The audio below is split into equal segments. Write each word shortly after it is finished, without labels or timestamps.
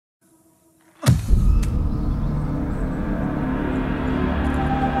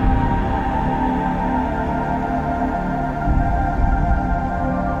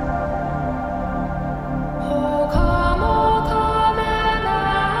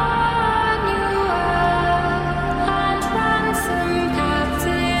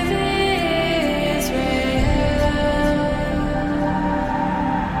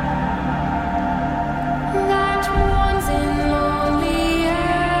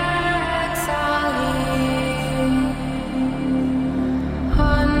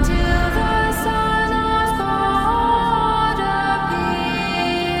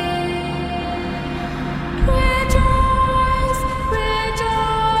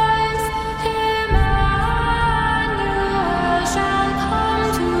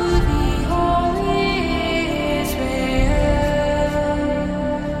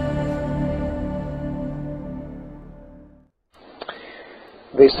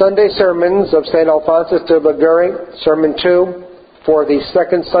Sunday Sermons of St. Alphonsus de Liguori, Sermon 2, for the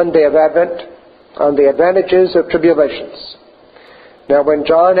second Sunday of Advent, on the advantages of tribulations. Now when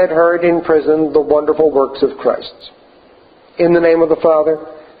John had heard in prison the wonderful works of Christ, in the name of the Father,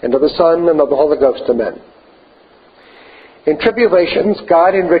 and of the Son, and of the Holy Ghost, amen. In tribulations,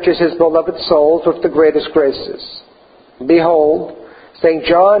 God enriches his beloved souls with the greatest graces. Behold, St.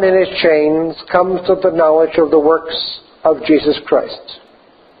 John in his chains comes to the knowledge of the works of Jesus Christ,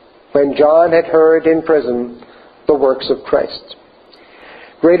 when John had heard in prison the works of Christ.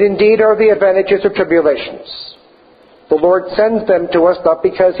 Great indeed are the advantages of tribulations. The Lord sends them to us not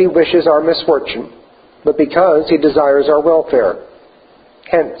because he wishes our misfortune, but because he desires our welfare.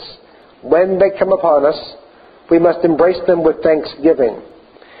 Hence, when they come upon us, we must embrace them with thanksgiving,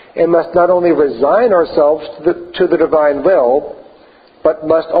 and must not only resign ourselves to the divine will, but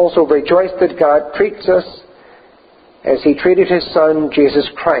must also rejoice that God treats us as he treated his Son, Jesus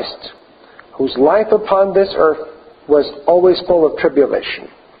Christ, whose life upon this earth was always full of tribulation.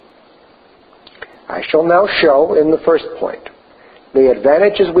 I shall now show, in the first point, the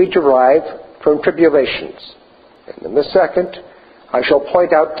advantages we derive from tribulations, and in the second, I shall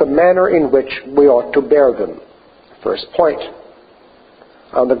point out the manner in which we ought to bear them. First point,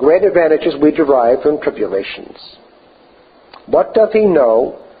 on the great advantages we derive from tribulations. What doth he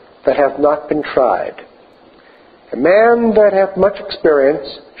know that hath not been tried? A man that hath much experience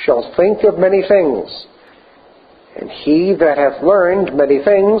shall think of many things, and he that hath learned many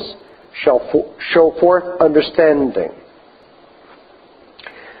things shall show forth understanding.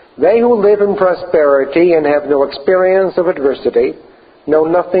 They who live in prosperity and have no experience of adversity know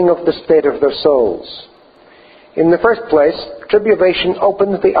nothing of the state of their souls. In the first place, tribulation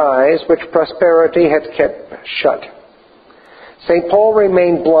opens the eyes which prosperity had kept shut. St. Paul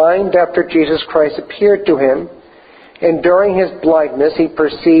remained blind after Jesus Christ appeared to him, and during his blindness he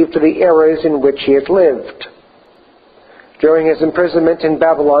perceived the errors in which he had lived. During his imprisonment in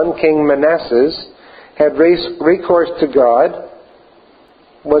Babylon, King Manasseh had recourse to God,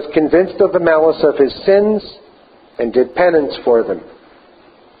 was convinced of the malice of his sins, and did penance for them.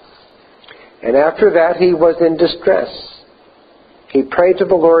 And after that he was in distress. He prayed to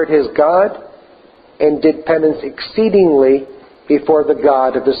the Lord his God, and did penance exceedingly before the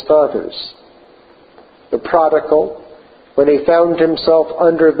God of his fathers. The prodigal, when he found himself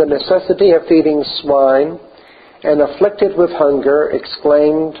under the necessity of feeding swine, and afflicted with hunger,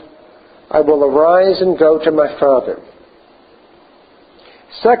 exclaimed, I will arise and go to my father.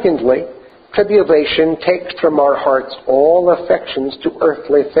 Secondly, tribulation takes from our hearts all affections to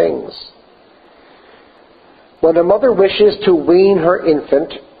earthly things. When a mother wishes to wean her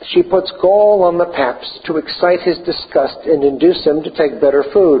infant, she puts gall on the paps to excite his disgust and induce him to take better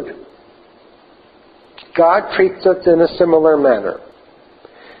food. God treats us in a similar manner.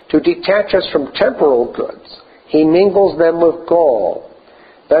 To detach us from temporal goods, he mingles them with gall,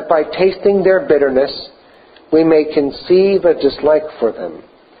 that by tasting their bitterness we may conceive a dislike for them,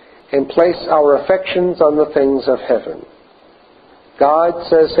 and place our affections on the things of heaven. God,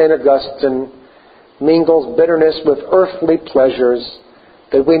 says St. Augustine, mingles bitterness with earthly pleasures,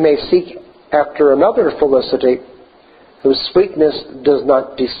 that we may seek after another felicity, whose sweetness does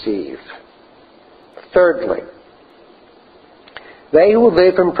not deceive. Thirdly, they who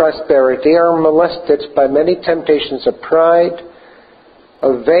live in prosperity are molested by many temptations of pride,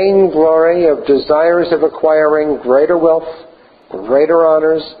 of vainglory, of desires of acquiring greater wealth, greater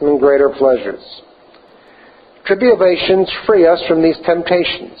honors, and greater pleasures. Tribulations free us from these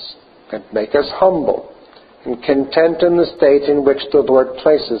temptations and make us humble and content in the state in which the Lord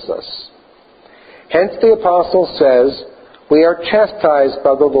places us. Hence the Apostle says, we are chastised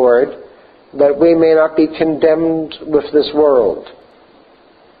by the Lord, that we may not be condemned with this world.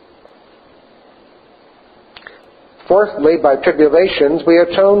 Fourthly, by tribulations we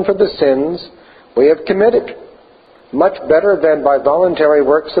atone for the sins we have committed, much better than by voluntary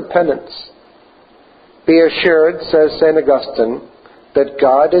works of penance. Be assured, says St. Augustine, that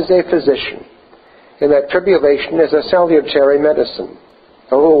God is a physician, and that tribulation is a salutary medicine.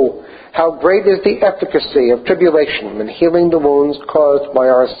 Oh, how great is the efficacy of tribulation in healing the wounds caused by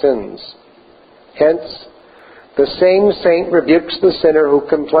our sins. Hence, the same saint rebukes the sinner who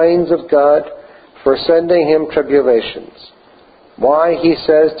complains of God for sending him tribulations. Why, he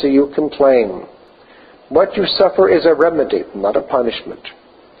says, do you complain? What you suffer is a remedy, not a punishment.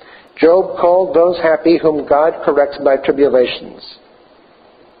 Job called those happy whom God corrects by tribulations,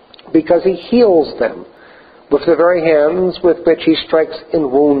 because he heals them with the very hands with which he strikes and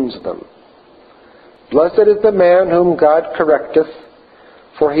wounds them. Blessed is the man whom God correcteth,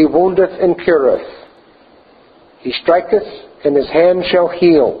 for he woundeth and cureth. He striketh and his hand shall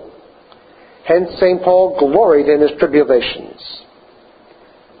heal. Hence St. Paul gloried in his tribulations.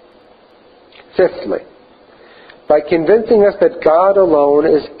 Fifthly, by convincing us that God alone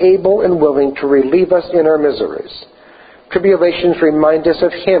is able and willing to relieve us in our miseries, tribulations remind us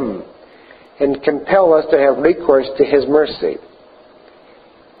of him and compel us to have recourse to his mercy.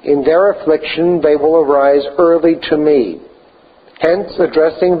 In their affliction they will arise early to me. Hence,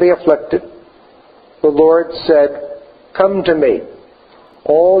 addressing the afflicted, the Lord said, Come to me,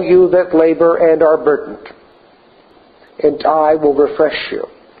 all you that labor and are burdened, and I will refresh you.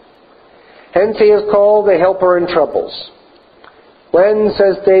 Hence he is called a helper in troubles. When,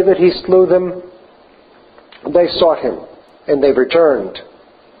 says David, he slew them, they sought him, and they returned.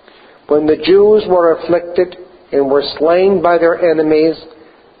 When the Jews were afflicted and were slain by their enemies,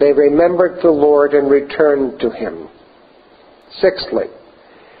 they remembered the Lord and returned to him. Sixthly,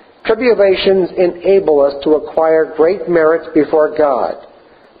 tribulations enable us to acquire great merits before God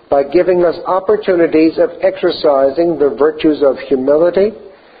by giving us opportunities of exercising the virtues of humility,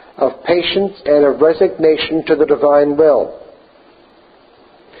 of patience, and of resignation to the divine will.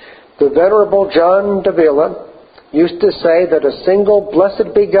 The Venerable John d'Avila used to say that a single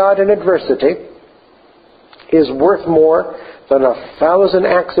blessed be God in adversity is worth more than 1,000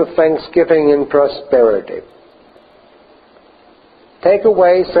 acts of thanksgiving in prosperity. Take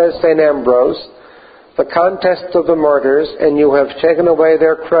away, says St. Ambrose, the contests of the martyrs, and you have taken away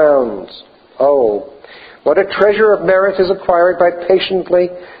their crowns. Oh, what a treasure of merit is acquired by patiently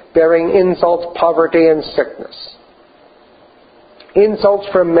bearing insults, poverty, and sickness. Insults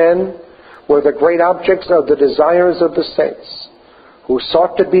from men were the great objects of the desires of the saints, who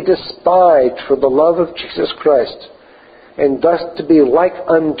sought to be despised for the love of Jesus Christ, and thus to be like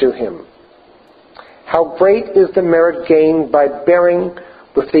unto him. How great is the merit gained by bearing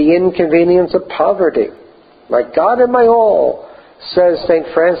with the inconvenience of poverty. My God and my all, says St.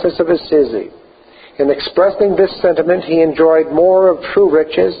 Francis of Assisi. In expressing this sentiment, he enjoyed more of true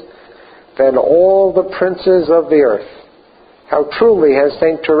riches than all the princes of the earth. How truly has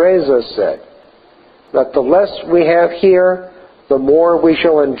St. Teresa said, that the less we have here, the more we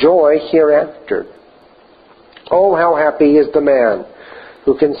shall enjoy hereafter. Oh, how happy is the man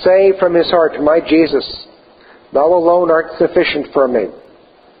who can say from his heart, My Jesus, thou alone art sufficient for me.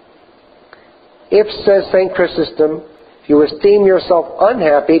 If, says St. Chrysostom, you esteem yourself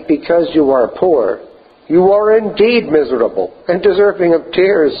unhappy because you are poor, you are indeed miserable and deserving of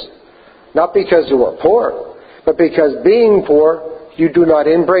tears, not because you are poor, but because being poor, you do not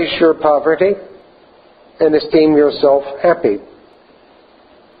embrace your poverty and esteem yourself happy.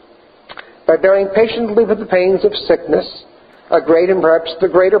 By bearing patiently with the pains of sickness, a great and perhaps the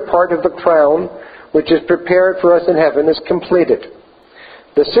greater part of the crown which is prepared for us in heaven is completed.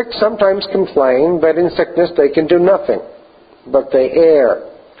 The sick sometimes complain that in sickness they can do nothing, but they err.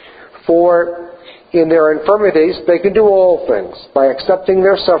 For in their infirmities they can do all things by accepting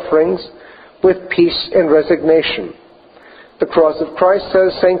their sufferings with peace and resignation. The cross of Christ,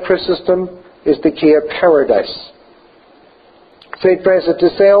 says St. Chrysostom, is the key of paradise. St. Francis de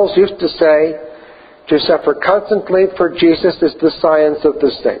Sales used to say, to suffer constantly for Jesus is the science of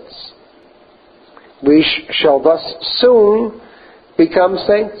the saints. We shall thus soon become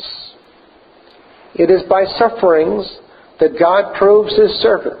saints. It is by sufferings that God proves his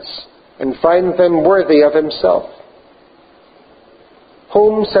servants and finds them worthy of himself.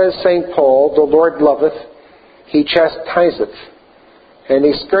 Whom, says St. Paul, the Lord loveth, he chastiseth, and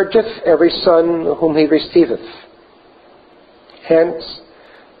he scourgeth every son whom he receiveth. Hence,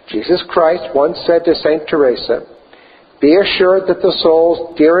 Jesus Christ once said to St. Teresa, Be assured that the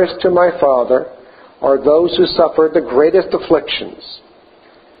souls dearest to my Father are those who suffer the greatest afflictions.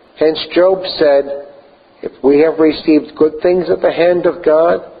 Hence Job said, If we have received good things at the hand of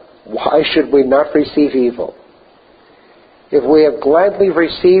God, why should we not receive evil? If we have gladly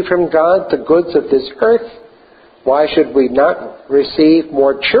received from God the goods of this earth, why should we not receive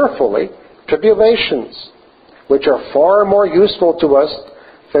more cheerfully tribulations, which are far more useful to us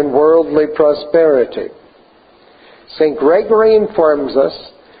than worldly prosperity? St. Gregory informs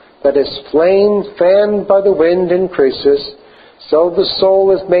us that as flame fanned by the wind increases, so the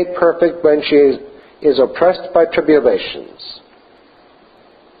soul is made perfect when she is oppressed by tribulations.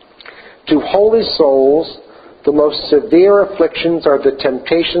 To holy souls, the most severe afflictions are the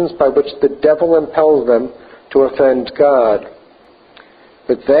temptations by which the devil impels them to offend God.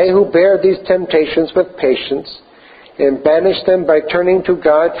 But they who bear these temptations with patience and banish them by turning to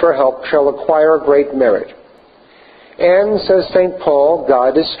God for help shall acquire great merit. And, says St. Paul,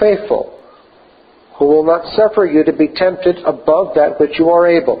 God is faithful, who will not suffer you to be tempted above that which you are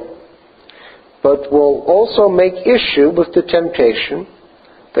able, but will also make issue with the temptation,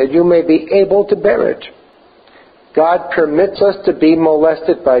 that you may be able to bear it. God permits us to be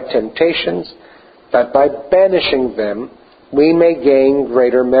molested by temptations, that by banishing them we may gain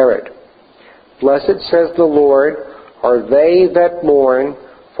greater merit. Blessed, says the Lord, are they that mourn,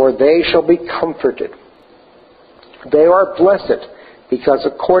 for they shall be comforted. They are blessed, because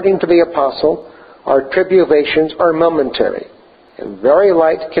according to the apostle, our tribulations are momentary, and very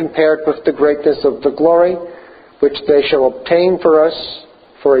light compared with the greatness of the glory which they shall obtain for us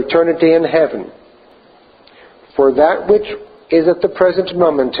for eternity in heaven. For that which is at the present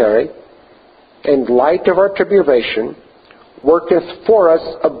momentary, and light of our tribulation, worketh for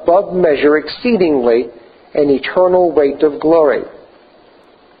us above measure exceedingly an eternal weight of glory.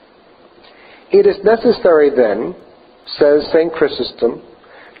 It is necessary then, says St. Chrysostom,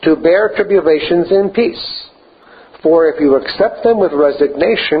 to bear tribulations in peace. For if you accept them with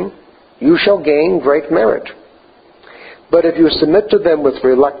resignation, you shall gain great merit. But if you submit to them with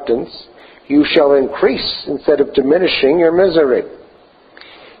reluctance, you shall increase instead of diminishing your misery.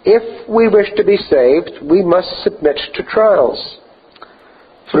 If we wish to be saved, we must submit to trials.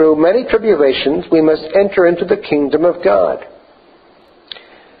 Through many tribulations, we must enter into the kingdom of God.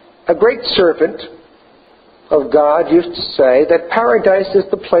 A great servant of God used to say that paradise is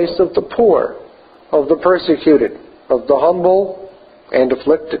the place of the poor, of the persecuted, of the humble and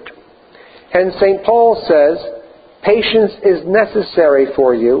afflicted. Hence St. Paul says, patience is necessary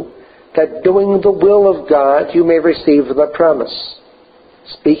for you, that doing the will of God you may receive the promise.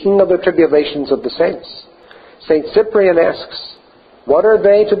 Speaking of the tribulations of the saints, St. Cyprian asks, what are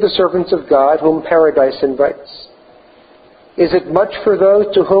they to the servants of God whom paradise invites? Is it much for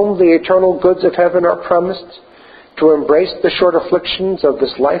those to whom the eternal goods of heaven are promised to embrace the short afflictions of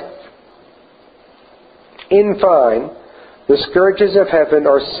this life? In fine, the scourges of heaven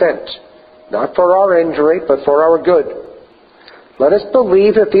are sent, not for our injury, but for our good. Let us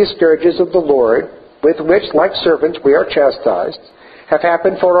believe that these scourges of the Lord, with which, like servants, we are chastised, have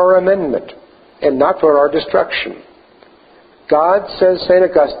happened for our amendment, and not for our destruction. God, says St.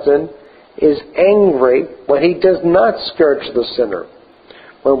 Augustine, is angry when he does not scourge the sinner.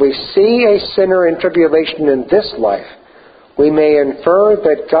 When we see a sinner in tribulation in this life, we may infer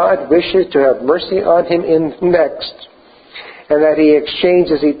that God wishes to have mercy on him in the next, and that he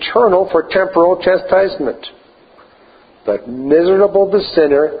exchanges eternal for temporal chastisement. But miserable the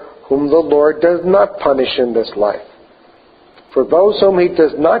sinner whom the Lord does not punish in this life. For those whom he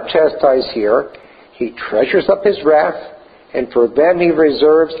does not chastise here, he treasures up his wrath, and for them he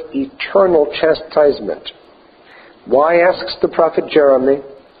reserves eternal chastisement. Why, asks the prophet Jeremy,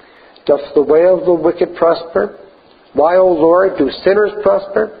 doth the way of the wicked prosper? Why, O Lord, do sinners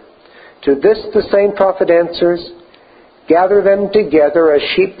prosper? To this the same prophet answers, gather them together as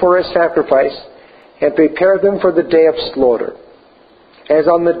sheep for a sacrifice, and prepare them for the day of slaughter. As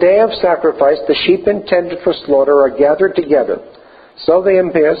on the day of sacrifice the sheep intended for slaughter are gathered together, so the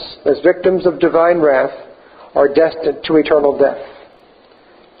impious, as victims of divine wrath, are destined to eternal death.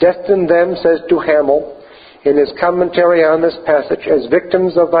 Destined them, says Duhamel, in his commentary on this passage, as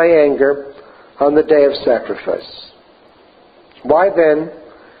victims of thy anger on the day of sacrifice. Why then,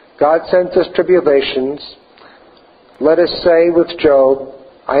 God sends us tribulations. Let us say with Job,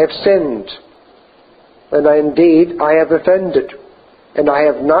 I have sinned, and indeed I have offended, and I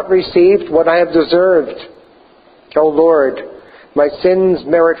have not received what I have deserved. O Lord, my sins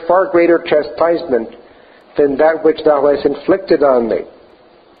merit far greater chastisement than that which thou hast inflicted on me.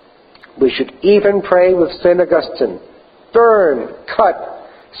 We should even pray with St. Augustine, burn, cut,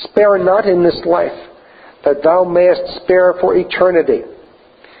 spare not in this life, that thou mayest spare for eternity.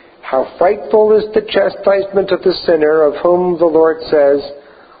 How frightful is the chastisement of the sinner, of whom the Lord says,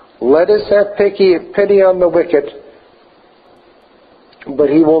 let us have pity on the wicked, but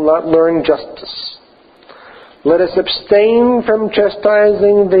he will not learn justice. Let us abstain from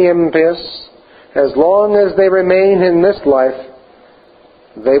chastising the impious. As long as they remain in this life,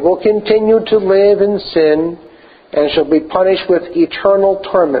 they will continue to live in sin and shall be punished with eternal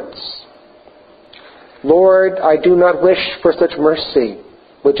torments. Lord, I do not wish for such mercy,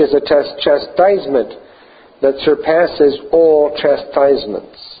 which is a chastisement that surpasses all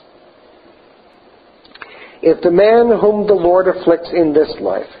chastisements. If the man whom the Lord afflicts in this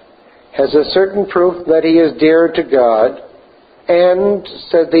life has a certain proof that he is dear to God, and,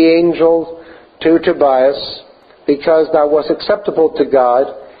 said the angel to Tobias, because thou wast acceptable to God,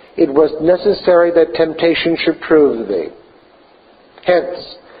 it was necessary that temptation should prove thee.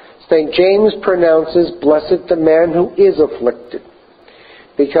 Hence, St. James pronounces blessed the man who is afflicted,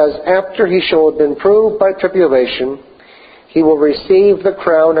 because after he shall have been proved by tribulation, he will receive the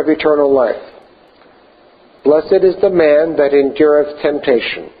crown of eternal life. Blessed is the man that endureth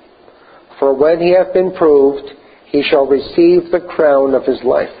temptation, for when he hath been proved, he shall receive the crown of his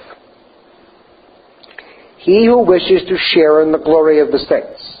life. He who wishes to share in the glory of the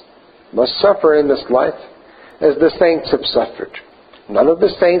saints must suffer in this life as the saints have suffered. None of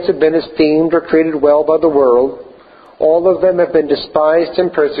the saints have been esteemed or treated well by the world. All of them have been despised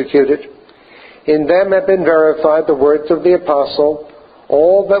and persecuted. In them have been verified the words of the apostle,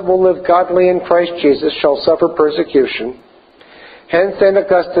 all that will live godly in Christ Jesus shall suffer persecution. Hence St.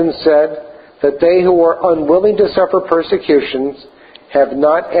 Augustine said that they who are unwilling to suffer persecutions have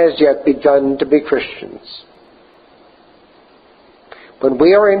not as yet begun to be Christians. When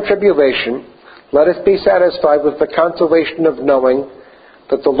we are in tribulation, let us be satisfied with the consolation of knowing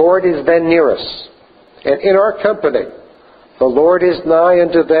that the Lord is then near us, and in our company. The Lord is nigh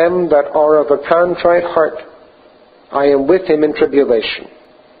unto them that are of a contrite heart. I am with him in tribulation.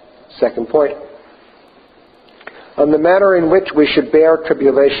 Second point. On the manner in which we should bear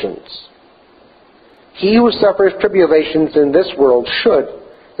tribulations. He who suffers tribulations in this world should,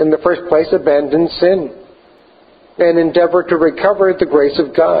 in the first place, abandon sin and endeavor to recover the grace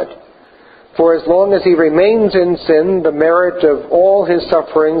of God. For as long as he remains in sin, the merit of all his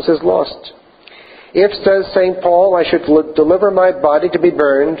sufferings is lost. If, says St. Paul, I should deliver my body to be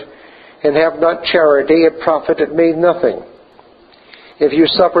burned, and have not charity, it profited me nothing. If you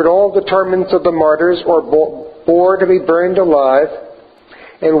suffered all the torments of the martyrs, or bore to be burned alive,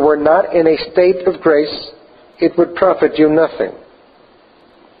 and were not in a state of grace, it would profit you nothing.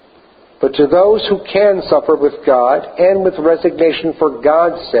 But to those who can suffer with God, and with resignation for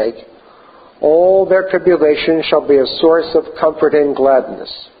God's sake, all their tribulation shall be a source of comfort and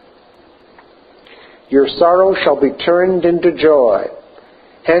gladness. Your sorrow shall be turned into joy.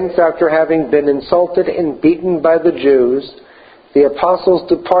 Hence, after having been insulted and beaten by the Jews, the apostles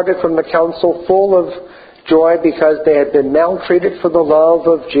departed from the council full of joy because they had been maltreated for the love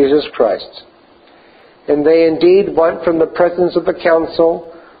of Jesus Christ. And they indeed went from the presence of the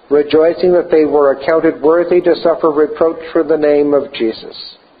council, rejoicing that they were accounted worthy to suffer reproach for the name of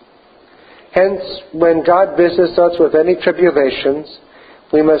Jesus. Hence, when God visits us with any tribulations,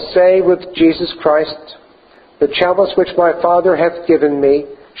 we must say with Jesus Christ, the chalice which my Father hath given me,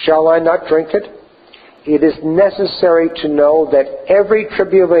 shall I not drink it? It is necessary to know that every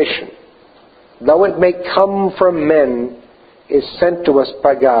tribulation, though it may come from men, is sent to us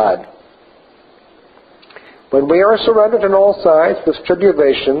by God. When we are surrounded on all sides with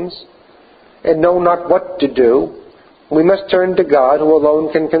tribulations and know not what to do, we must turn to God, who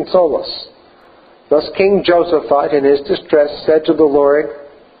alone can console us. Thus King Josaphat, in his distress, said to the Lord,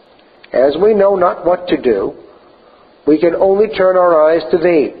 as we know not what to do, we can only turn our eyes to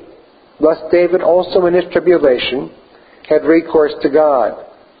Thee. Thus David also in his tribulation had recourse to God,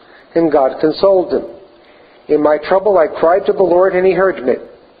 and God consoled him. In my trouble I cried to the Lord, and He heard me.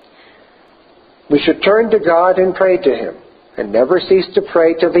 We should turn to God and pray to Him, and never cease to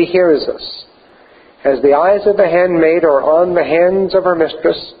pray till He hears us. As the eyes of the handmaid are on the hands of her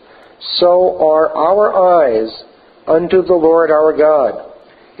mistress, so are our eyes unto the Lord our God,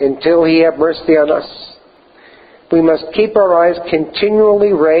 until He have mercy on us. We must keep our eyes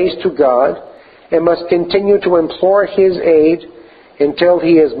continually raised to God, and must continue to implore His aid until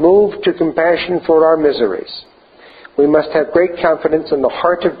He is moved to compassion for our miseries. We must have great confidence in the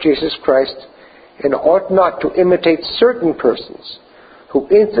heart of Jesus Christ, and ought not to imitate certain persons who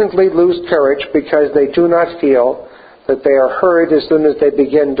instantly lose courage because they do not feel that they are heard as soon as they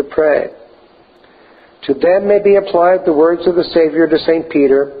begin to pray. To them may be applied the words of the Savior to St.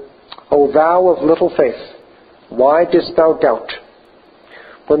 Peter, O thou of little faith, why didst thou doubt?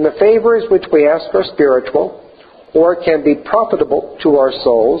 When the favors which we ask are spiritual, or can be profitable to our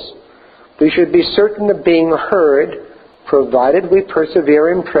souls, we should be certain of being heard, provided we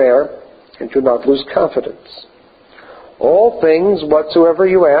persevere in prayer and do not lose confidence. All things whatsoever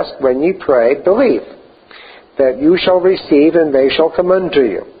you ask when ye pray, believe that you shall receive, and they shall come unto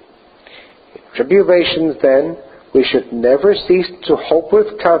you. In tribulations, then, we should never cease to hope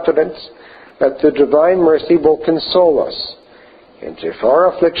with confidence that the divine mercy will console us. And if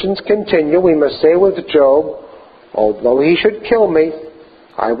our afflictions continue, we must say with Job, although he should kill me,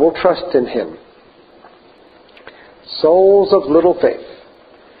 I will trust in him. Souls of little faith,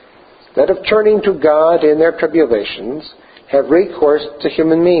 instead of turning to God in their tribulations, have recourse to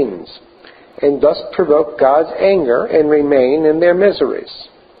human means, and thus provoke God's anger and remain in their miseries.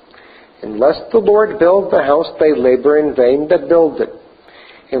 Unless the Lord build the house, they labor in vain that build it.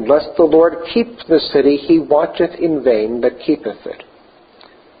 Unless the Lord keep the city, He watcheth in vain that keepeth it.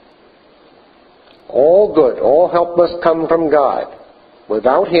 All good, all help must come from God.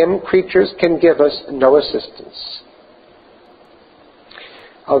 Without him, creatures can give us no assistance.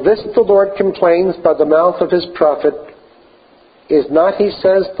 Of this the Lord complains by the mouth of his prophet. Is not, he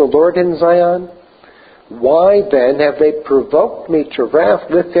says, the Lord in Zion? Why then have they provoked me to wrath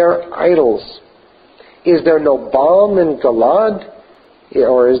with their idols? Is there no balm in Gilad?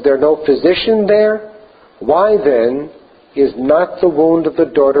 Or is there no physician there? Why then is not the wound of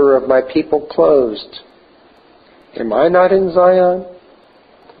the daughter of my people closed? Am I not in Zion?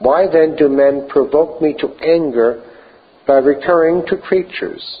 Why then do men provoke me to anger by recurring to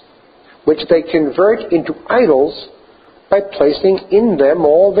creatures, which they convert into idols by placing in them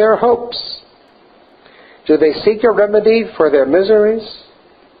all their hopes? Do they seek a remedy for their miseries?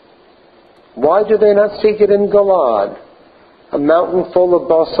 Why do they not seek it in Gilad, a mountain full of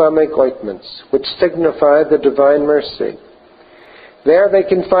balsamic ointments, which signify the divine mercy? There they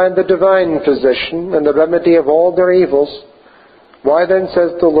can find the divine physician and the remedy of all their evils. Why then,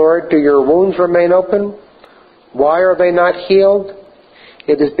 says the Lord, do your wounds remain open? Why are they not healed?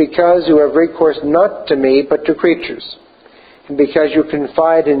 It is because you have recourse not to me, but to creatures, and because you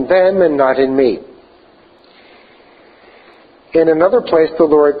confide in them and not in me. In another place the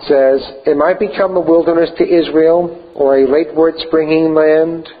Lord says, Am I become a wilderness to Israel, or a lateward springing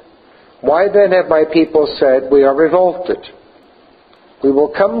land? Why then have my people said, We are revolted? We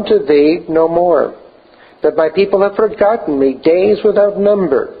will come to thee no more, that my people have forgotten me days without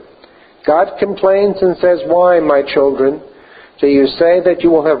number. God complains and says, Why, my children, do you say that you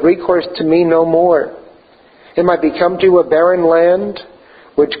will have recourse to me no more? Am I become to you a barren land,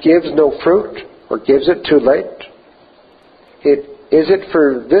 which gives no fruit, or gives it too late? Is it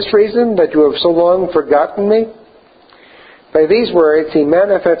for this reason that you have so long forgotten me? By these words he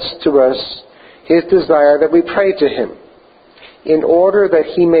manifests to us his desire that we pray to him, in order that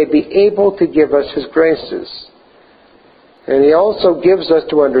he may be able to give us his graces. And he also gives us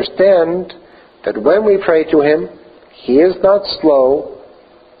to understand that when we pray to him, he is not slow,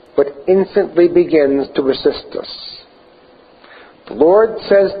 but instantly begins to assist us. The Lord,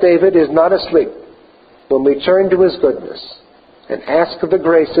 says David, is not asleep when we turn to his goodness and ask for the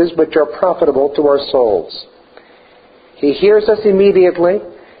graces which are profitable to our souls. He hears us immediately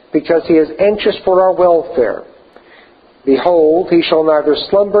because he is anxious for our welfare. Behold, he shall neither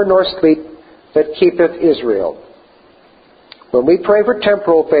slumber nor sleep that keepeth Israel. When we pray for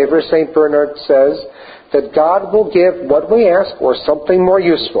temporal favor, St. Bernard says that God will give what we ask or something more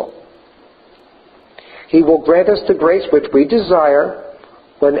useful. He will grant us the grace which we desire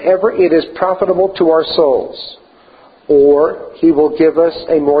whenever it is profitable to our souls. Or he will give us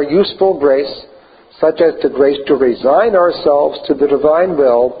a more useful grace, such as the grace to resign ourselves to the divine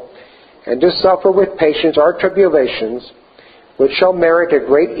will and to suffer with patience our tribulations, which shall merit a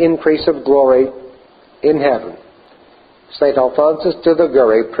great increase of glory in heaven. St. Alphonsus de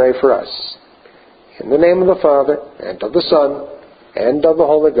Liguori, pray for us. In the name of the Father, and of the Son, and of the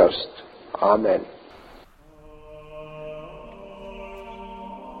Holy Ghost. Amen.